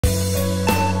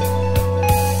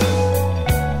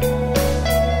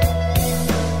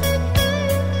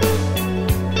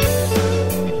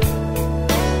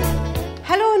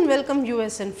welcome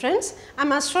viewers and friends. I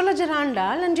am astrologer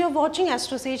Andal and you are watching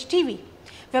AstroSage TV.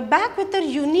 We are back with a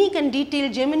unique and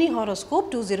detailed Gemini Horoscope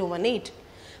 2018.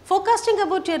 Forecasting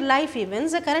about your life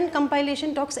events, the current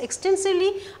compilation talks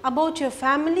extensively about your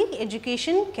family,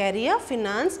 education, career,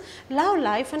 finance, love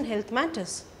life and health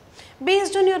matters.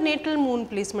 Based on your natal moon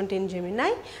placement in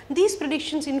Gemini, these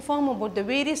predictions inform about the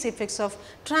various effects of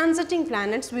transiting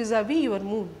planets vis-a-vis your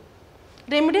moon.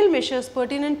 Remedial measures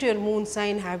pertinent to your moon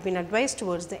sign have been advised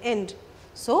towards the end.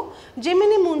 So,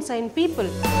 Gemini moon sign people.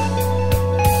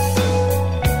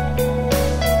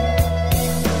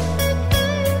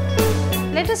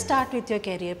 Let us start with your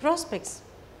career prospects.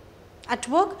 At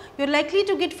work, you are likely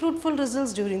to get fruitful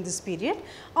results during this period.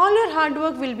 All your hard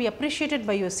work will be appreciated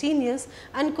by your seniors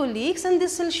and colleagues, and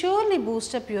this will surely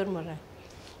boost up your morale.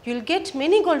 You will get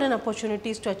many golden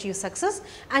opportunities to achieve success,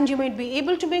 and you might be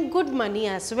able to make good money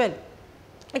as well.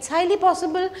 It is highly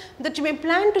possible that you may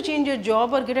plan to change your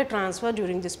job or get a transfer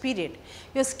during this period.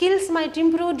 Your skills might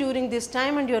improve during this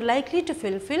time and you are likely to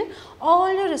fulfill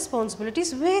all your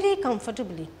responsibilities very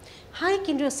comfortably. Hike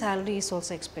in your salary is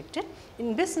also expected.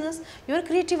 In business, your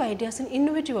creative ideas and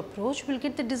innovative approach will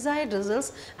get the desired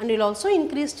results and will also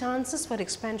increase chances for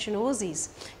expansion overseas.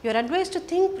 You are advised to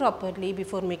think properly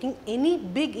before making any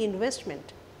big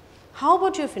investment. How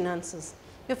about your finances?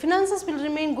 Your finances will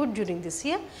remain good during this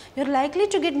year. You are likely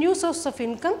to get new sources of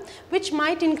income which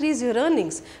might increase your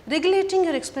earnings. Regulating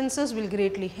your expenses will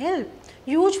greatly help.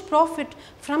 Huge profit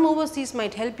from overseas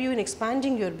might help you in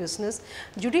expanding your business.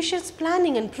 Judicious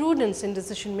planning and prudence in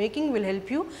decision making will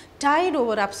help you tide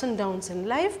over ups and downs in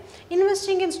life.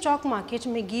 Investing in stock market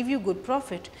may give you good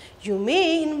profit. You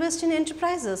may invest in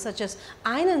enterprises such as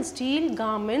iron and steel,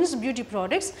 garments, beauty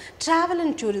products, travel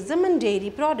and tourism and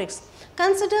dairy products.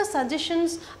 Consider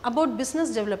suggestions about business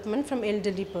development from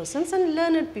elderly persons and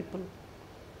learned people.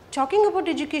 Talking about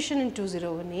education in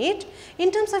 2018, in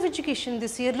terms of education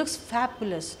this year looks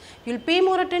fabulous. You will pay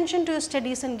more attention to your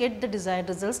studies and get the desired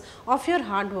results of your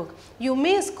hard work. You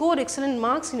may score excellent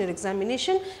marks in your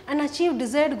examination and achieve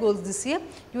desired goals this year.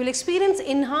 You will experience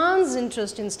enhanced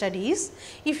interest in studies.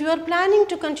 If you are planning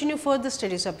to continue further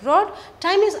studies abroad,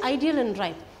 time is ideal and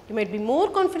ripe. You might be more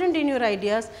confident in your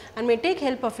ideas and may take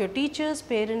help of your teachers,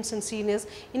 parents and seniors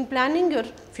in planning your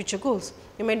future goals.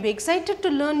 You might be excited to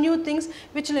learn new things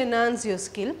which will enhance your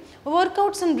skill.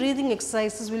 Workouts and breathing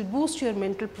exercises will boost your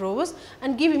mental prowess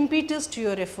and give impetus to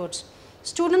your efforts.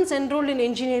 Students enrolled in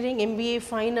engineering, MBA,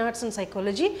 fine arts and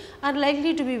psychology are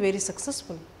likely to be very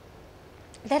successful.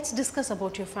 Let us discuss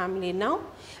about your family now.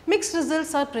 Mixed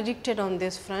results are predicted on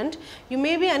this front. You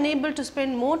may be unable to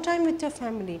spend more time with your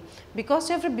family because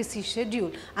you have a busy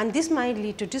schedule and this might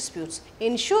lead to disputes.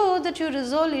 Ensure that you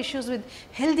resolve issues with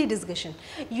healthy discussion.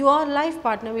 Your life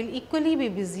partner will equally be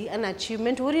busy and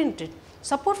achievement oriented.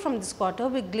 Support from this quarter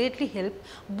will greatly help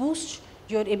boost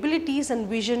your abilities and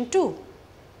vision too.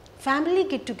 Family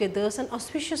get-togethers and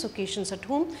auspicious occasions at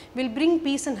home will bring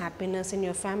peace and happiness in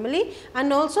your family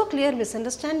and also clear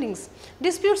misunderstandings.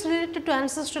 Disputes related to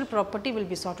ancestral property will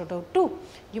be sorted out too.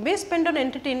 You may spend on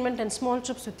entertainment and small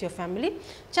trips with your family.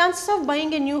 Chances of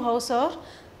buying a new house or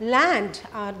land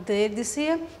are there this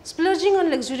year. Splurging on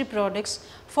luxury products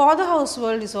for the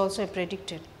household is also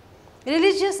predicted.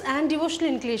 Religious and devotional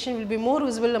inclination will be more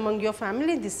visible among your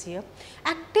family this year.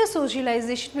 Active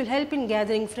socialization will help in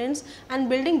gathering friends and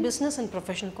building business and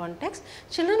professional contacts.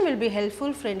 Children will be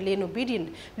helpful, friendly and obedient.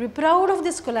 You will be proud of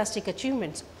their scholastic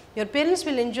achievements. Your parents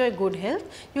will enjoy good health.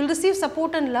 You will receive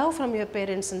support and love from your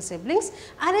parents and siblings.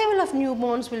 Arrival of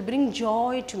newborns will bring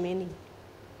joy to many.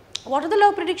 What are the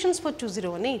love predictions for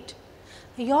 2018?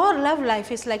 Your love life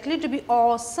is likely to be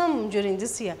awesome during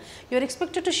this year. You are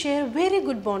expected to share very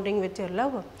good bonding with your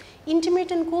lover.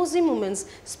 Intimate and cozy moments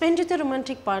spent with your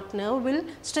romantic partner will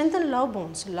strengthen love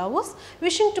bonds. Lovers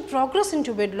wishing to progress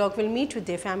into wedlock will meet with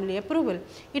their family approval.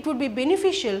 It would be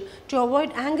beneficial to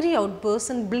avoid angry outbursts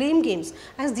and blame games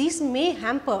as these may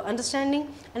hamper understanding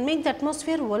and make the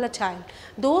atmosphere volatile.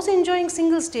 Those enjoying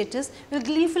single status will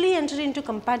gleefully enter into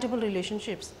compatible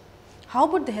relationships. How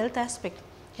about the health aspect?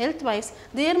 Health wise,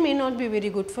 there may not be very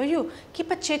good for you.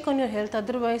 Keep a check on your health,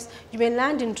 otherwise you may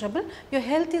land in trouble. Your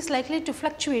health is likely to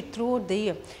fluctuate throughout the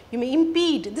year.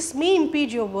 This may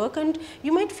impede your work and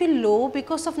you might feel low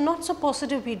because of not so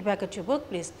positive feedback at your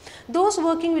workplace. Those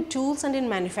working with tools and in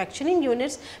manufacturing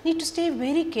units need to stay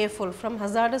very careful from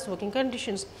hazardous working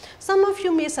conditions. Some of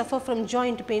you may suffer from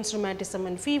joint pains, rheumatism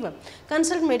and fever.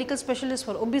 Consult medical specialists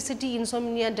for obesity,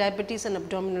 insomnia, diabetes and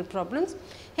abdominal problems.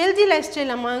 Healthy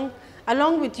lifestyle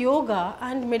along with yoga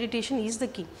and meditation is the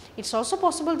key. It is also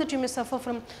possible that you may suffer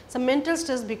from some mental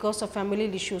stress because of family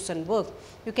issues and work.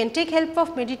 You can take help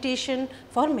of meditation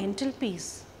for mental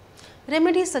peace.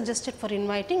 Remedies suggested for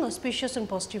inviting auspicious and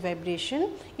positive vibration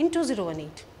in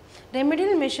 2018.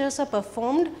 Remedial measures are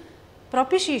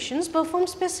propitiations performed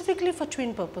specifically for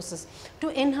twin purposes, to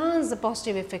enhance the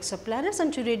positive effects of planets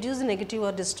and to reduce the negative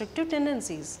or destructive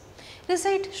tendencies.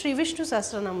 Recite Sri Vishnu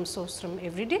Sahasranam Stotram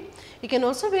every day. You can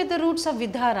also wear the roots of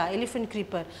Vidhara, elephant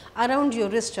creeper, around your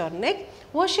wrist or neck.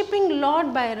 Worshipping Lord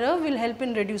Bhairav will help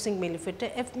in reducing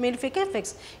malefic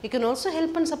effects. You can also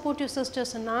help and support your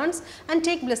sisters and aunts and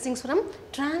take blessings from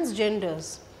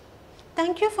transgenders.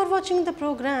 Thank you for watching the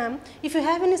program. If you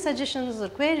have any suggestions or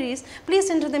queries, please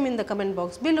enter them in the comment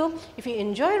box below. If you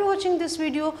enjoyed watching this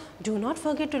video, do not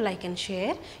forget to like and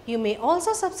share. You may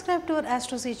also subscribe to our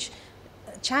AstroSage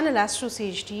channel,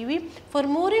 AstroSage TV. For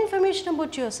more information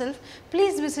about yourself,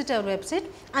 please visit our website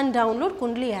and download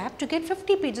Kundli app to get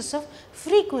 50 pages of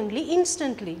free Kundli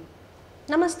instantly.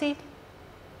 Namaste.